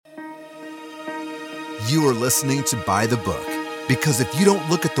You are listening to By the Book, because if you don't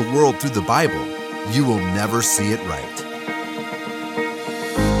look at the world through the Bible, you will never see it right.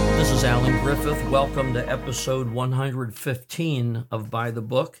 This is Alan Griffith. Welcome to episode 115 of By the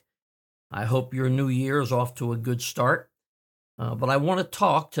Book. I hope your new year is off to a good start. But I want to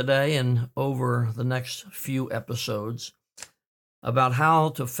talk today and over the next few episodes about how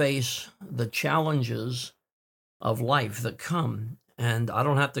to face the challenges of life that come. And I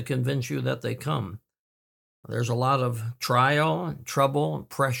don't have to convince you that they come. There's a lot of trial and trouble and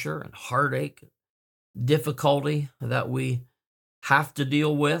pressure and heartache, difficulty that we have to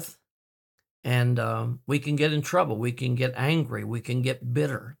deal with. And we can get in trouble. We can get angry. We can get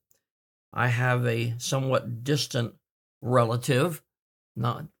bitter. I have a somewhat distant relative,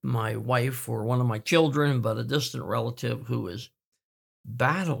 not my wife or one of my children, but a distant relative who is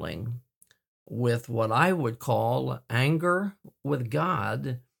battling with what I would call anger with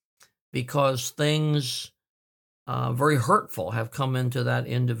God because things very hurtful have come into that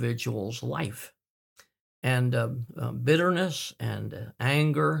individual's life. And bitterness and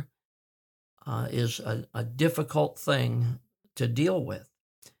anger is a difficult thing to deal with.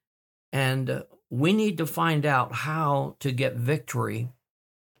 And we need to find out how to get victory.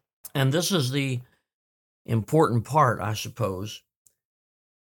 And this is the important part, I suppose.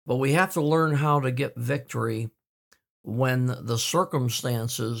 But we have to learn how to get victory when the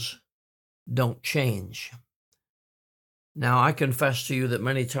circumstances don't change. Now, I confess to you that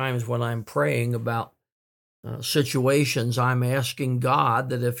many times when I'm praying about situations, I'm asking God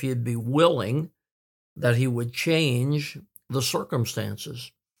that if He'd be willing, that He would change the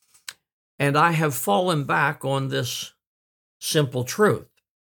circumstances. And I have fallen back on this simple truth.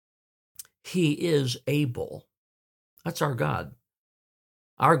 He is able. That's our God.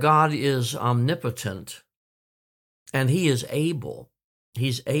 Our God is omnipotent, and He is able.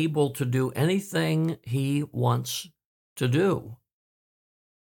 He's able to do anything He wants to do.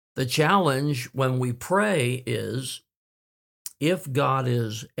 The challenge when we pray is, if God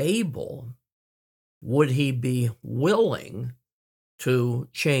is able, would He be willing to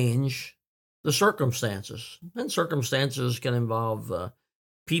change the circumstances? And circumstances can involve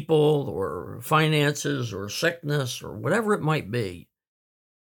people or finances or sickness or whatever it might be.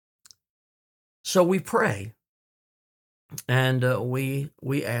 So we pray. And we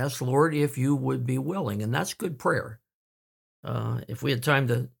ask, Lord, if you would be willing. And that's good prayer. If we had time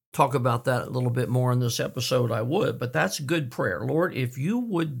to talk about that a little bit more in this episode, I would. But that's good prayer. Lord, if you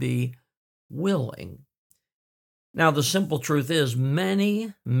would be willing. Now, the simple truth is,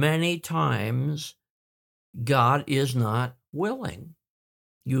 many, many times, God is not willing.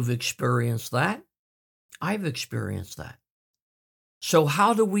 You've experienced that. I've experienced that. So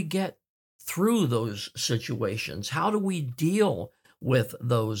how do we get through those situations? How do we deal with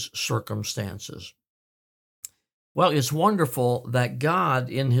those circumstances? Well, it's wonderful that God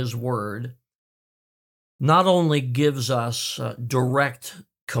in His Word not only gives us direct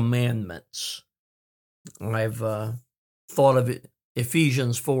commandments. I've thought of it,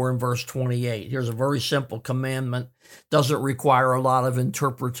 Ephesians 4 and verse 28. Here's a very simple commandment. Doesn't require a lot of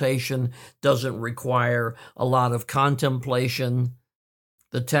interpretation, doesn't require a lot of contemplation.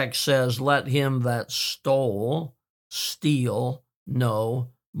 The text says, let him that stole steal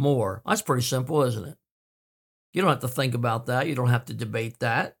no more. That's pretty simple, isn't it? You don't have to think about that. You don't have to debate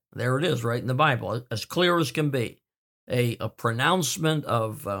that. There it is, right in the Bible, as clear as can be. A pronouncement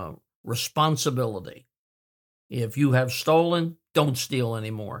of responsibility. If you have stolen, don't steal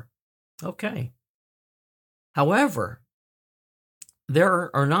anymore. Okay. However,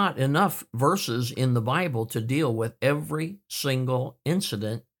 there are not enough verses in the Bible to deal with every single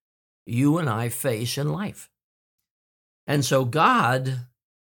incident you and I face in life. And so God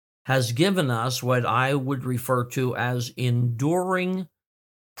has given us what I would refer to as enduring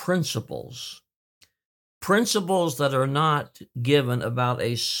principles. Principles that are not given about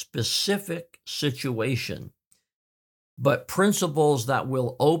a specific situation, but principles that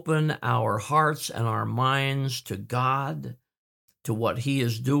will open our hearts and our minds to God, to what He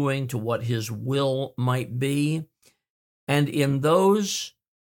is doing, to what His will might be. And in those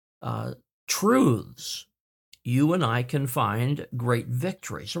truths, you and I can find great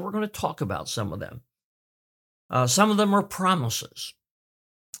victory. So we're going to talk about some of them. Some of them are promises.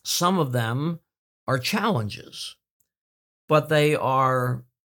 Some of them are challenges, but they are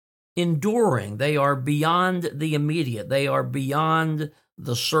enduring. They are beyond the immediate. They are beyond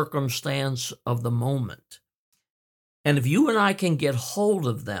the circumstance of the moment. And if you and I can get hold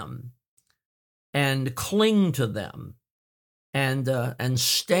of them and cling to them and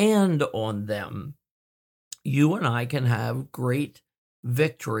stand on them, you and I can have great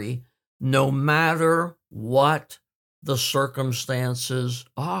victory no matter what the circumstances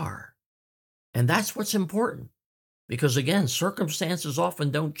are. And that's what's important. Because again, circumstances often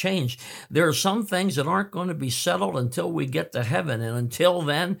don't change. There are some things that aren't going to be settled until we get to heaven. And until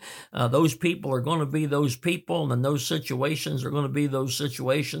then, those people are going to be those people, and those situations are going to be those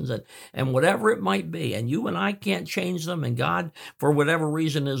situations, and whatever it might be. And you and I can't change them, and God, for whatever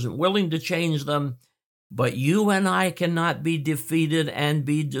reason, isn't willing to change them. But you and I cannot be defeated and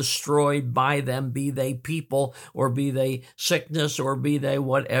be destroyed by them, be they people or be they sickness or be they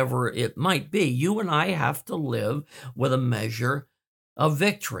whatever it might be. You and I have to live with a measure of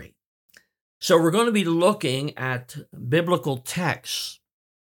victory. So we're going to be looking at biblical texts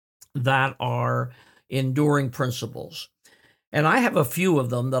that are enduring principles. And I have a few of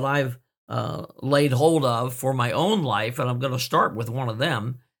them that I've laid hold of for my own life, and I'm going to start with one of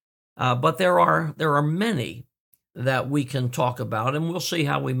them. But there are many that we can talk about, and we'll see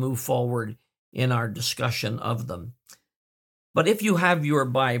how we move forward in our discussion of them. But if you have your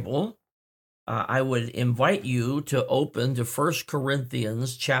Bible, I would invite you to open to 1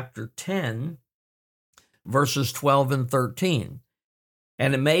 Corinthians chapter 10, verses 12 and 13.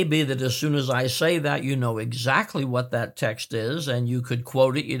 And it may be that as soon as I say that, you know exactly what that text is, and you could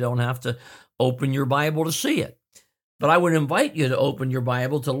quote it. You don't have to open your Bible to see it. But I would invite you to open your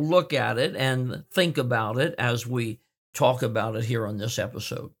Bible to look at it and think about it as we talk about it here on this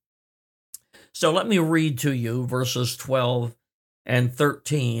episode. So let me read to you verses 12 and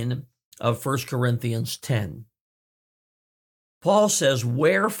 13 of 1 Corinthians 10. Paul says,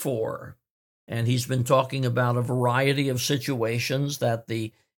 "Wherefore," and he's been talking about a variety of situations that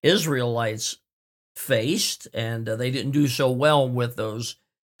the Israelites faced, and they didn't do so well with those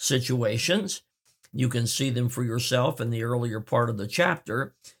situations. You can see them for yourself in the earlier part of the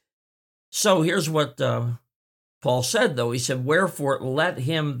chapter. So here's what Paul said, though. He said, "Wherefore let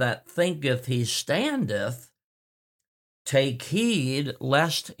him that thinketh he standeth take heed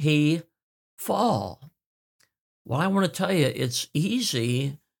lest he fall." Well, I want to tell you, it's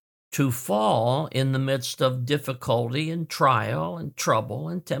easy to fall in the midst of difficulty and trial and trouble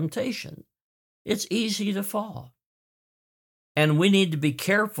and temptation. It's easy to fall. And we need to be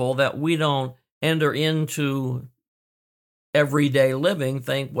careful that we don't enter into everyday living,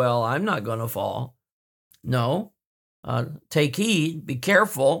 think, well, I'm not going to fall. No, take heed, be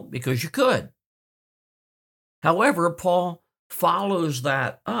careful, because you could. However, Paul follows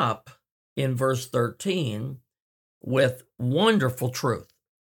that up in verse 13 with wonderful truth.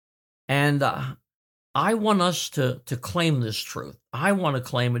 And I want us to claim this truth. I want to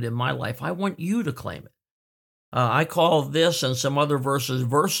claim it in my life. I want you to claim it. I call this and some other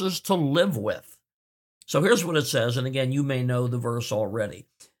verses to live with. So here's what it says, and again, you may know the verse already.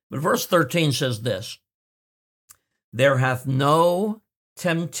 But verse 13 says this: "There hath no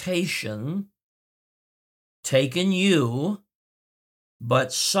temptation taken you,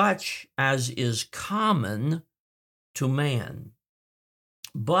 but such as is common to man.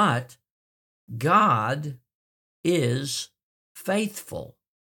 But God is faithful,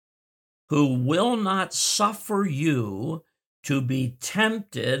 who will not suffer you to be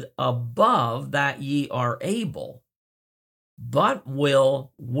tempted above that ye are able, but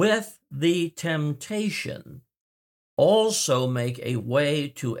will with the temptation also make a way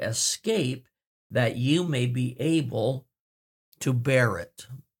to escape, that you may be able to bear it."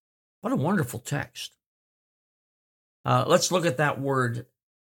 What a wonderful text. Let's look at that word,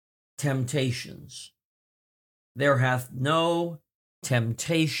 temptations. "There hath no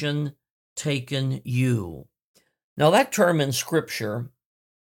temptation taken you." Now, that term in Scripture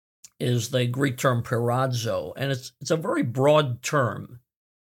is the Greek term perazzo, and it's a very broad term.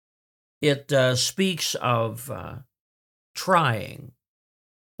 It speaks of trying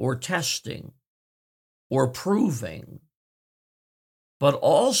or testing or proving, but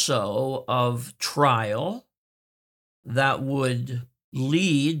also of trial that would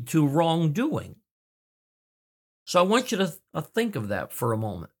lead to wrongdoing. So I want you to think of that for a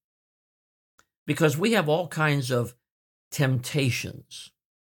moment, because we have all kinds of temptations.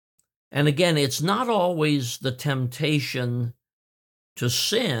 And again, it's not always the temptation to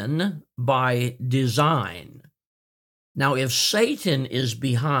sin by design. Now, if Satan is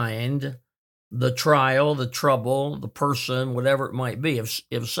behind the trial, the trouble, the person, whatever it might be,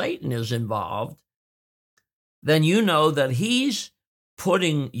 if Satan is involved, then you know that he's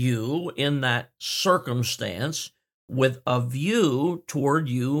putting you in that circumstance with a view toward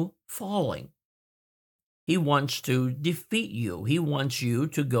you falling. He wants to defeat you. He wants you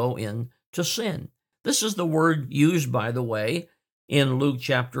to go into sin. This is the word used, by the way, in Luke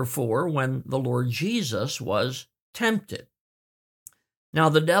chapter 4 when the Lord Jesus was tempted. Now,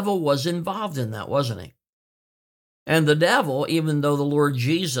 the devil was involved in that, wasn't he? And the devil, even though the Lord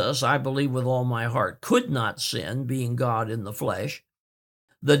Jesus, I believe with all my heart, could not sin, being God in the flesh,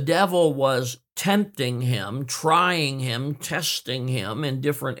 the devil was tempting him, trying him, testing him in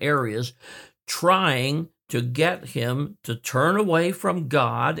different areas, trying to get him to turn away from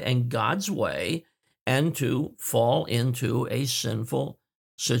God and God's way and to fall into a sinful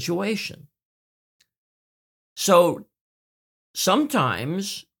situation. So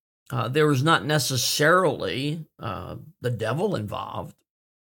sometimes there is not necessarily the devil involved.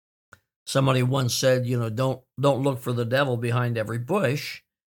 Somebody once said, don't look for the devil behind every bush,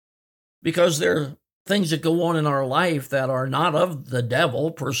 because there are things that go on in our life that are not of the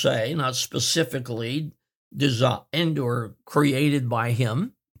devil per se, not specifically designed or created by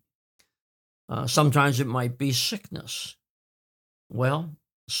him. Sometimes it might be sickness. Well,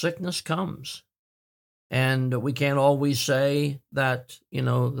 sickness comes. And we can't always say that,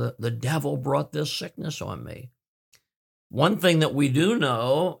 the devil brought this sickness on me. One thing that we do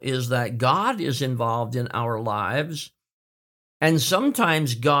know is that God is involved in our lives, and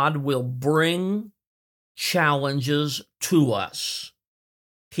sometimes God will bring challenges to us.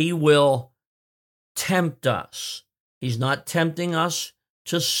 He will tempt us. He's not tempting us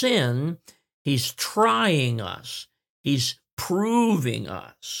to sin. He's trying us. He's proving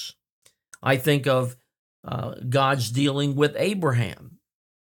us. I think of God's dealing with Abraham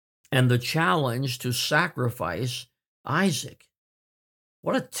and the challenge to sacrifice Isaac.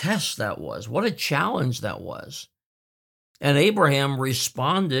 What a test that was. What a challenge that was. And Abraham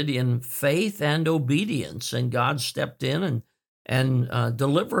responded in faith and obedience, and God stepped in and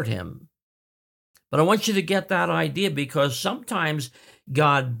delivered him. But I want you to get that idea, because sometimes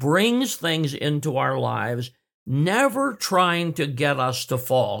God brings things into our lives never trying to get us to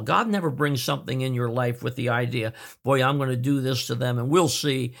fall. God never brings something in your life with the idea, boy, I'm going to do this to them and we'll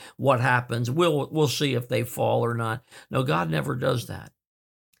see what happens. We'll see if they fall or not. No, God never does that.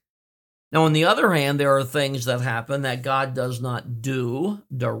 Now, on the other hand, there are things that happen that God does not do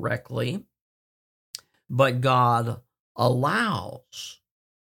directly, but God allows.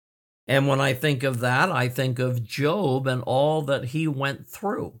 And when I think of that, I think of Job and all that he went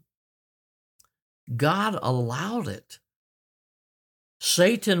through. God allowed it.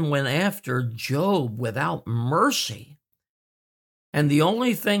 Satan went after Job without mercy. And the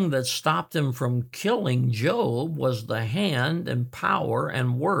only thing that stopped him from killing Job was the hand and power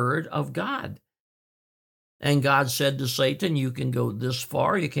and word of God. And God said to Satan, you can go this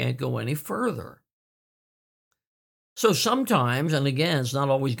far, you can't go any further. So sometimes, and again, it's not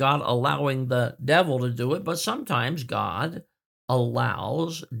always God allowing the devil to do it, but sometimes God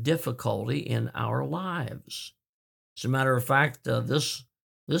allows difficulty in our lives. As a matter of fact, this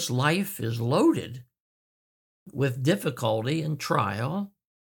life is loaded with difficulty and trial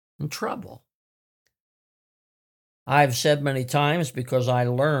and trouble. I've said many times, because I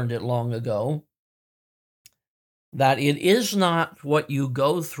learned it long ago, that it is not what you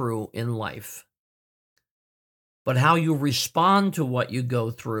go through in life, but how you respond to what you go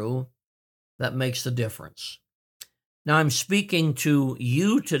through that makes the difference. Now, I'm speaking to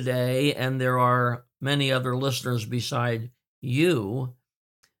you today, and there are many other listeners beside you,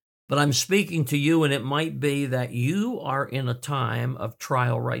 but I'm speaking to you, and it might be that you are in a time of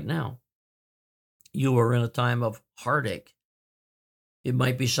trial right now. You are in a time of heartache. It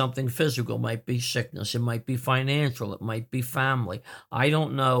might be something physical, it might be sickness, it might be financial, it might be family. I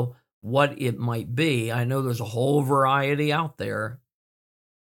don't know what it might be. I know there's a whole variety out there.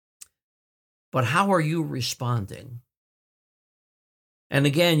 But how are you responding? And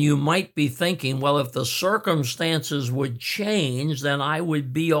again, you might be thinking, well, if the circumstances would change, then I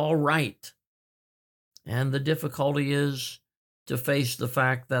would be all right. And the difficulty is to face the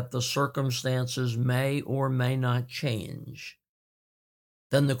fact that the circumstances may or may not change.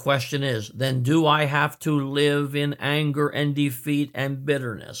 Then the question is, then do I have to live in anger and defeat and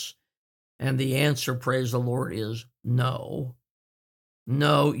bitterness? And the answer, praise the Lord, is no.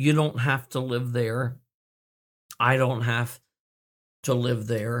 No, you don't have to live there. I don't have to live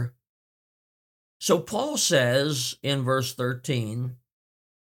there. So Paul says in verse 13,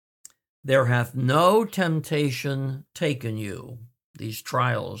 there hath no temptation taken you, these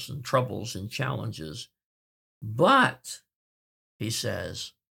trials and troubles and challenges, but, he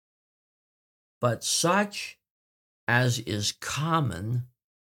says, but such as is common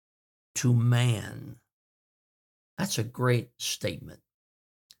to man. That's a great statement.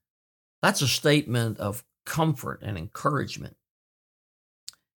 That's a statement of comfort and encouragement.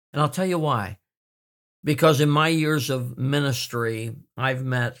 And I'll tell you why. Because in my years of ministry, I've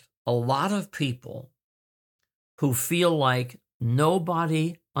met a lot of people who feel like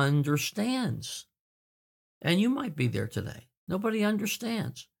nobody understands. And you might be there today. Nobody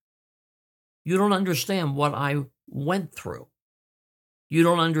understands. You don't understand what I went through. You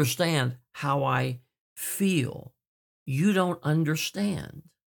don't understand how I feel. You don't understand.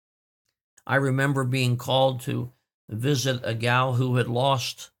 I remember being called to visit a gal who had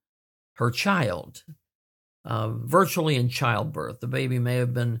lost her child, virtually in childbirth. The baby may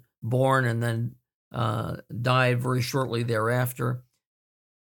have been born and then died very shortly thereafter.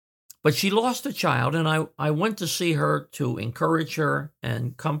 But she lost a child, and I went to see her to encourage her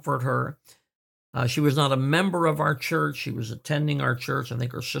and comfort her. She was not a member of our church. She was attending our church. I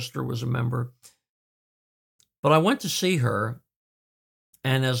think her sister was a member. But I went to see her,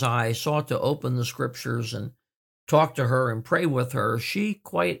 and as I sought to open the scriptures and talk to her and pray with her, she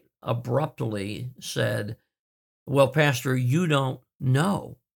quite abruptly said, "Well, Pastor, you don't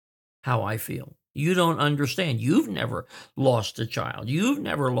know how I feel. You don't understand. You've never lost a child. You've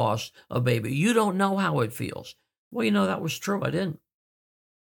never lost a baby. You don't know how it feels." Well, that was true. I didn't.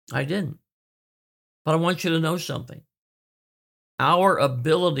 But I want you to know something. Our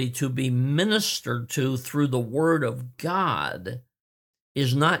ability to be ministered to through the Word of God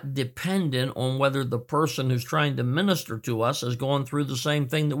is not dependent on whether the person who's trying to minister to us has gone through the same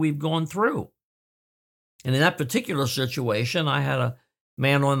thing that we've gone through. And in that particular situation, I had a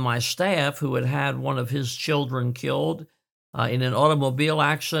man on my staff who had had one of his children killed in an automobile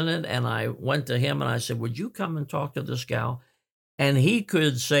accident, and I went to him and I said, "Would you come and talk to this gal?" And he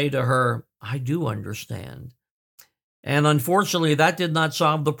could say to her, "I do understand." And unfortunately, that did not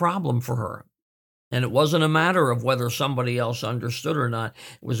solve the problem for her. And it wasn't a matter of whether somebody else understood or not.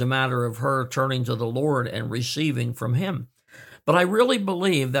 It was a matter of her turning to the Lord and receiving from him. But I really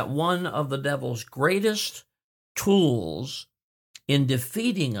believe that one of the devil's greatest tools in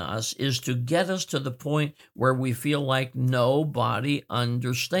defeating us is to get us to the point where we feel like nobody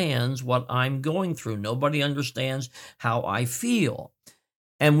understands what I'm going through. Nobody understands how I feel.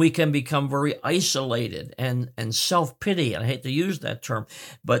 And we can become very isolated and self-pity. And I hate to use that term,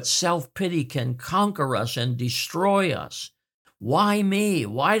 but self-pity can conquer us and destroy us. Why me?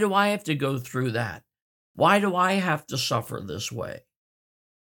 Why do I have to go through that? Why do I have to suffer this way?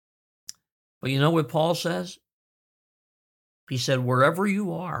 But you know what Paul says? He said, wherever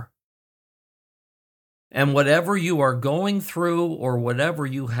you are, and whatever you are going through or whatever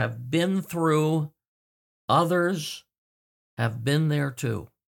you have been through, others have been there too.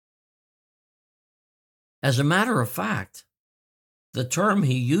 As a matter of fact, the term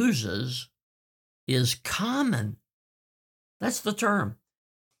he uses is common. That's the term.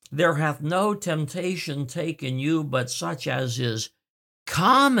 There hath no temptation taken you but such as is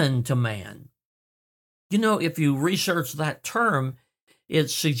common to man. If you research that term, it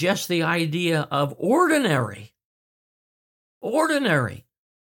suggests the idea of ordinary. Ordinary.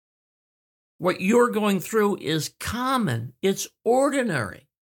 What you're going through is common. It's ordinary.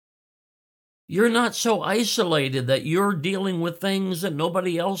 You're not so isolated that you're dealing with things that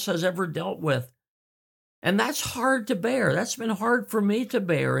nobody else has ever dealt with. And that's hard to bear. That's been hard for me to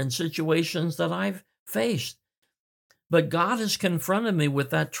bear in situations that I've faced. But God has confronted me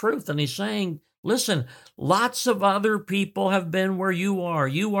with that truth, and he's saying, listen, lots of other people have been where you are.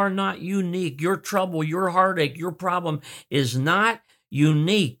 You are not unique. Your trouble, your heartache, your problem is not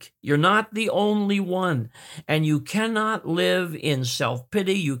unique. You're not the only one. And you cannot live in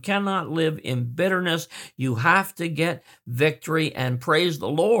self-pity. You cannot live in bitterness. You have to get victory, and praise the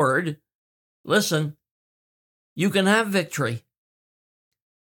Lord. Listen, you can have victory.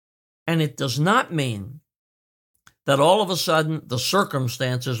 And it does not mean that all of a sudden the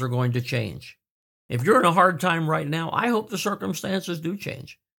circumstances are going to change. If you're in a hard time right now, I hope the circumstances do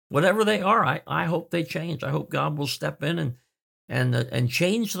change. Whatever they are, I hope they change. I hope God will step in and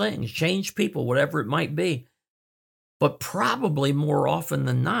change things, change people, whatever it might be. But probably more often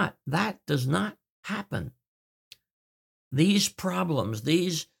than not, that does not happen. These problems,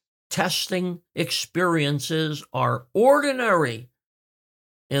 these testing experiences are ordinary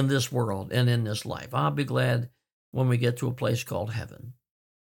in this world and in this life. I'll be glad when we get to a place called heaven.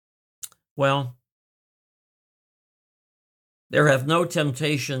 Well, there hath no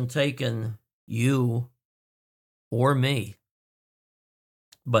temptation taken you or me,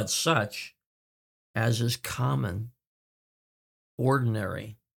 but such as is common,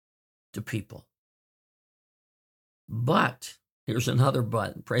 ordinary to people. But, here's another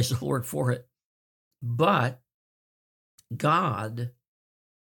but, praise the Lord for it, but God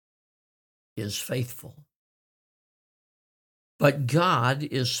is faithful. But God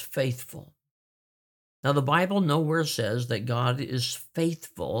is faithful. Now, the Bible nowhere says that God is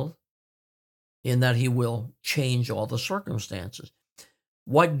faithful in that he will change all the circumstances.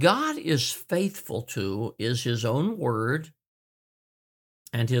 What God is faithful to is his own word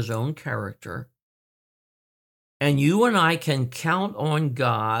and his own character. And you and I can count on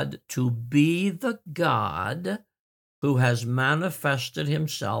God to be the God who has manifested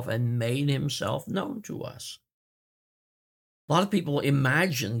himself and made himself known to us. A lot of people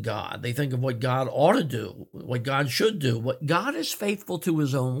imagine God. They think of what God ought to do, what God should do. What God is faithful to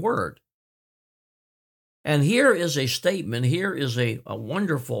his own word. And here is a statement, here is a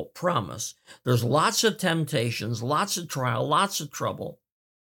wonderful promise. There's lots of temptations, lots of trial, lots of trouble.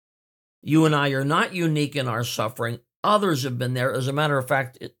 You and I are not unique in our suffering. Others have been there. As a matter of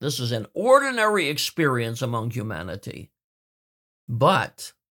fact, this is an ordinary experience among humanity.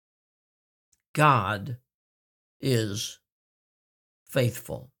 But God is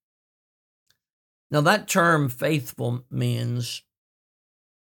faithful. Now, that term faithful means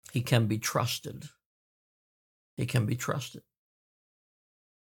he can be trusted. He can be trusted.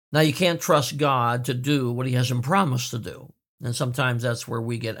 Now, you can't trust God to do what he hasn't promised to do. And sometimes that's where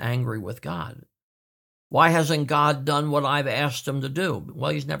we get angry with God. Why hasn't God done what I've asked him to do?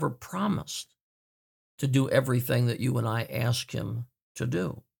 Well, he's never promised to do everything that you and I ask him to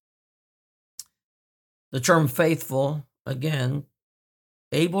do. The term faithful, again,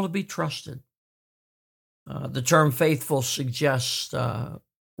 able to be trusted. The term faithful suggests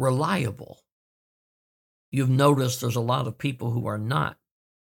reliable. You've noticed there's a lot of people who are not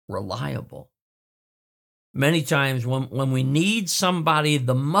reliable. Many times when we need somebody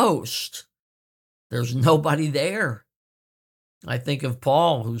the most, there's nobody there. I think of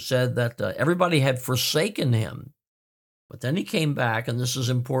Paul, who said that everybody had forsaken him. But then he came back, and this is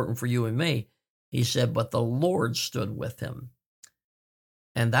important for you and me. He said, but the Lord stood with him.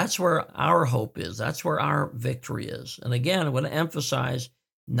 And that's where our hope is. That's where our victory is. And again, I want to emphasize,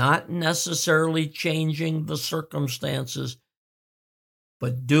 not necessarily changing the circumstances,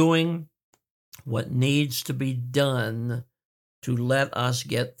 but doing what needs to be done to let us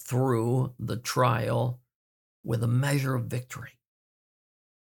get through the trial with a measure of victory.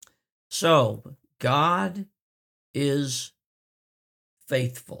 So, God is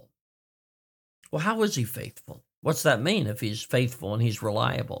faithful. Well, how is he faithful? What's that mean if he's faithful and he's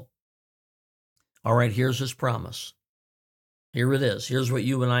reliable? All right, here's his promise. Here it is. Here's what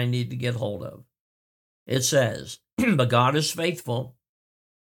you and I need to get hold of. It says, but God is faithful,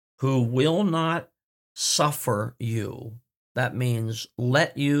 who will not suffer you. That means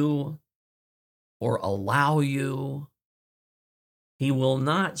let you or allow you. He will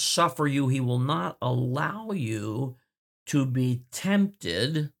not suffer you. He will not allow you to be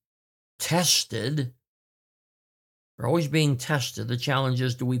tempted, tested. We're always being tested. The challenge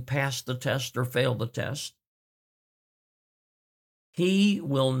is, do we pass the test or fail the test? He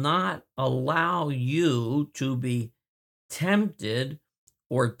will not allow you to be tempted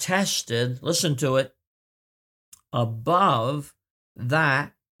or tested, listen to it, above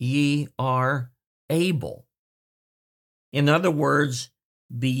that ye are able. In other words,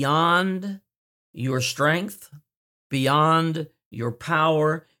 beyond your strength, beyond your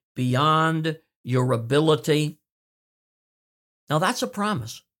power, beyond your ability. Now, that's a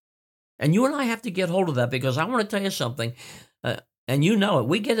promise. And you and I have to get hold of that, because I want to tell you something, and you know it.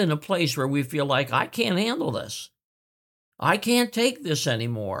 We get in a place where we feel like, I can't handle this. I can't take this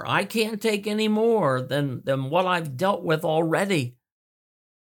anymore. I can't take any more than what I've dealt with already.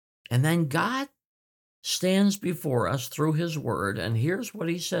 And then God stands before us through his word, and here's what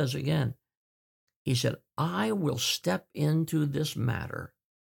he says again. He said, I will step into this matter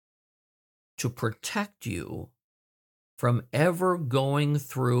to protect you from ever going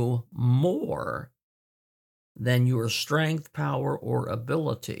through more than your strength, power, or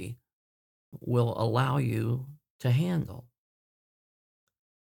ability will allow you to handle.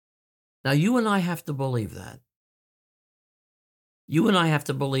 Now, you and I have to believe that. You and I have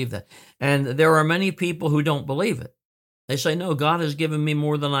to believe that. And there are many people who don't believe it. They say, no, God has given me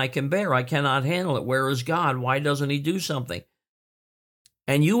more than I can bear. I cannot handle it. Where is God? Why doesn't he do something?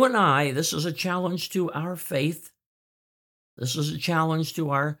 And you and I, this is a challenge to our faith. This is a challenge to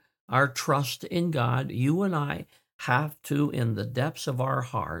our trust in God. You and I have to, in the depths of our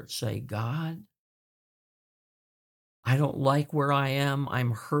heart, say, God, I don't like where I am.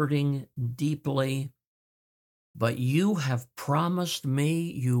 I'm hurting deeply. But you have promised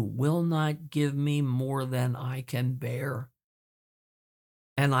me you will not give me more than I can bear.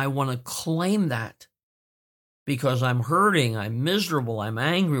 And I want to claim that, because I'm hurting, I'm miserable, I'm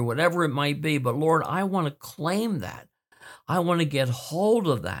angry, whatever it might be. But Lord, I want to claim that. I want to get hold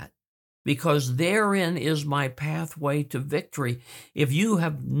of that. because therein is my pathway to victory. If you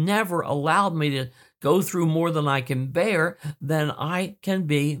have never allowed me to go through more than I can bear, then I can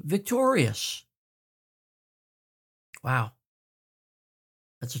be victorious. Wow.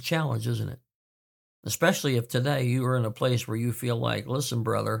 That's a challenge, isn't it? Especially if today you are in a place where you feel like, listen,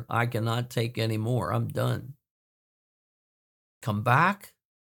 brother, I cannot take any more. I'm done. Come back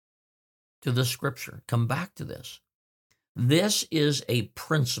to the scripture. Come back to this. This is a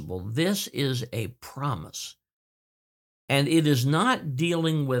principle. This is a promise. And it is not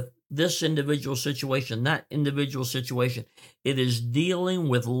dealing with this individual situation, that individual situation. It is dealing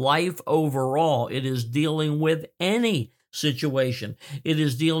with life overall. It is dealing with any situation. It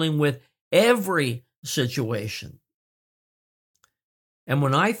is dealing with every situation. And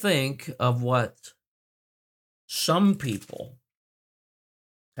when I think of what some people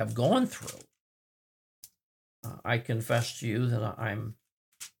have gone through, I confess to you that I'm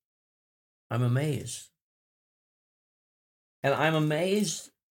amazed. And I'm amazed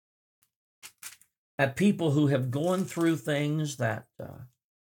at people who have gone through things that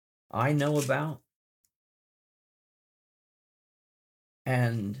I know about.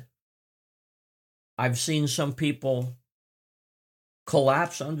 And I've seen some people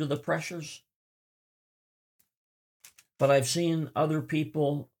collapse under the pressures. But I've seen other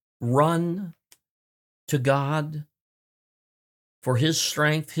people run to God for His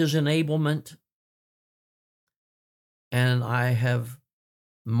strength, His enablement. And I have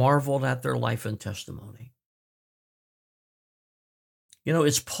marveled at their life and testimony. You know,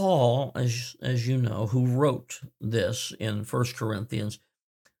 it's Paul, as you know, who wrote this in 1 Corinthians.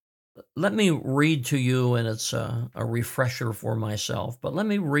 Let me read to you, and it's a refresher for myself, but let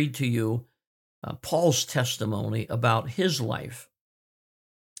me read to you Paul's testimony about his life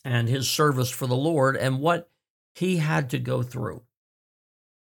and his service for the Lord and what he had to go through.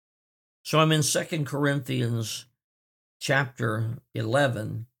 So I'm in 2 Corinthians chapter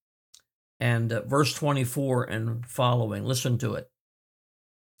 11 and verse 24 and following. Listen to it.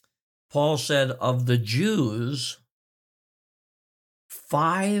 Paul said, of the Jews,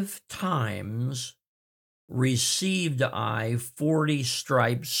 5 times received I 40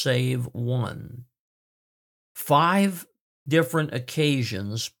 stripes, save one. 5 different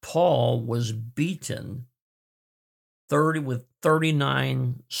occasions, Paul was beaten with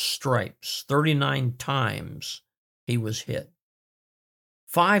 39 stripes. 39 times he was hit.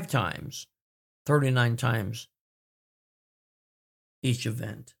 5 times, 39 times each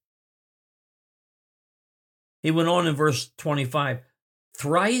event. He went on in verse 25,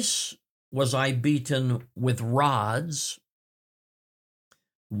 thrice was I beaten with rods.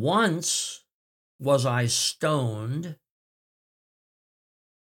 Once was I stoned.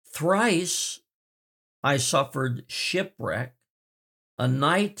 Thrice I suffered shipwreck. A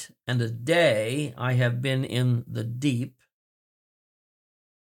night and a day I have been in the deep.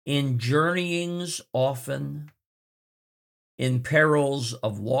 In journeyings often, in perils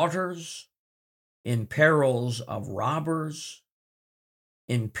of waters, in perils of robbers,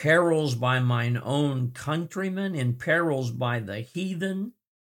 in perils by mine own countrymen, in perils by the heathen,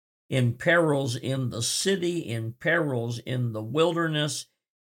 in perils in the city, in perils in the wilderness,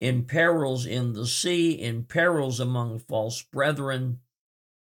 in perils in the sea, in perils among false brethren,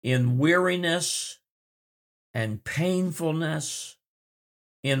 in weariness and painfulness,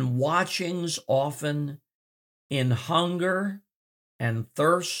 in watchings often, in hunger and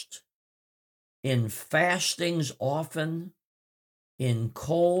thirst, in fastings often, in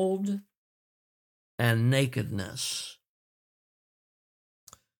cold and nakedness.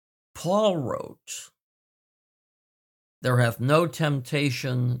 Paul wrote, there hath no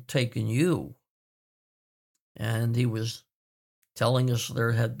temptation taken you. And he was telling us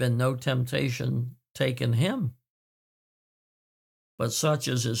there had been no temptation taken him. But such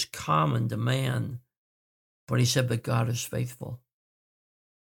as is common to man. But he said, but God is faithful.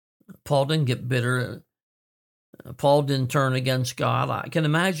 Paul didn't get bitter. Paul didn't turn against God. I can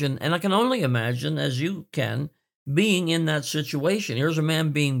imagine, and I can only imagine, as you can, being in that situation. Here's a man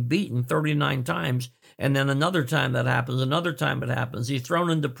being beaten 39 times, and then another time that happens, another time it happens. He's thrown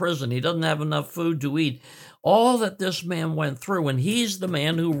into prison. He doesn't have enough food to eat. All that this man went through, and he's the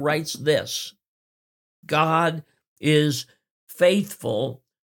man who writes this. God is faithful,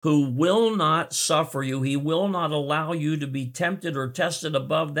 who will not suffer you. He will not allow you to be tempted or tested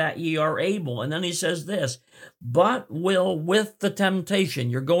above that ye are able. And then he says this, but will with the temptation,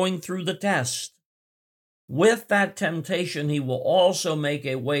 you're going through the test, with that temptation, he will also make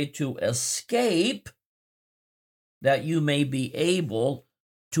a way to escape that you may be able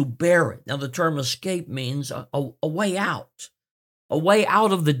to bear it. Now, the term escape means a way out, a way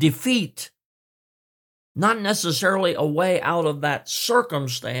out of the defeat, not necessarily a way out of that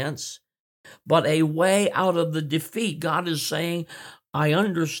circumstance, but a way out of the defeat. God is saying, I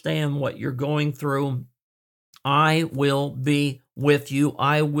understand what you're going through. I will be with you.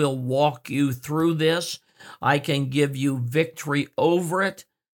 I will walk you through this. I can give you victory over it.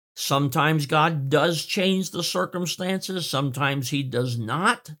 Sometimes God does change the circumstances. Sometimes he does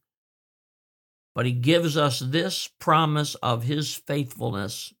not. But he gives us this promise of his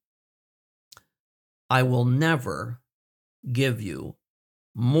faithfulness. I will never give you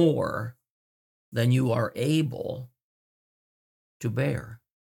more than you are able to bear.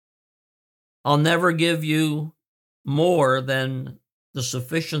 I'll never give you more than the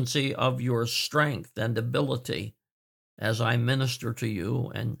sufficiency of your strength and ability as I minister to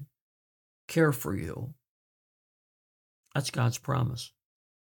you and care for you. That's God's promise.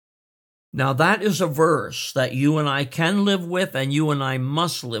 Now, that is a verse that you and I can live with and you and I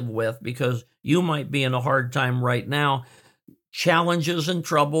must live with, because you might be in a hard time right now. Challenges and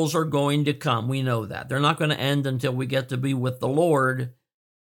troubles are going to come. We know that. They're not going to end until we get to be with the Lord.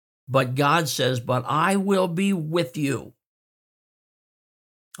 But God says, but I will be with you.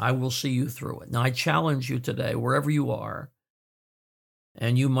 I will see you through it. Now, I challenge you today, wherever you are,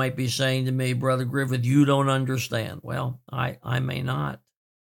 and you might be saying to me, Brother Griffith, you don't understand. Well, I may not,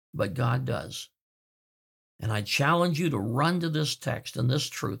 but God does. And I challenge you to run to this text and this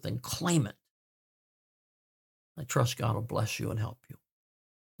truth and claim it. I trust God will bless you and help you.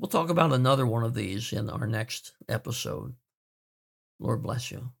 We'll talk about another one of these in our next episode. Lord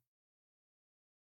bless you.